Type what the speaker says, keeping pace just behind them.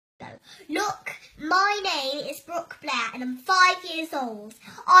Look, my name is Brooke Blair and I'm 5 years old.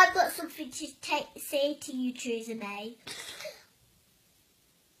 I've got something to say to you, Tereza May.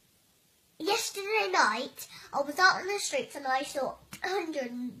 Yesterday night, I was out on the streets and I saw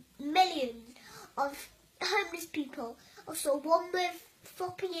millions of homeless people. I saw one with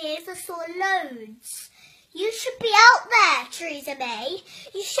floppy ears. I saw loads. You should be out there, Tereza May.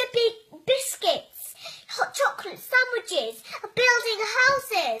 You should be biscuits, hot chocolate sandwiches, and building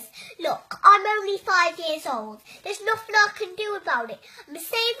houses. Look, I'm only 5 years old. There's nothing I can do about it. I'm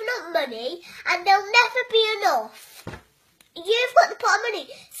saving up money and there'll never be enough. You've got the pot of money.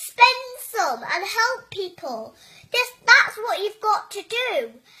 Spend some and help people. That's what you've got to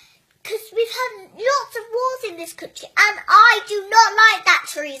do. Because we've had lots of wars in this country and I do not like that,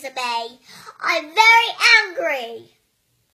 Tereza May. I'm very angry.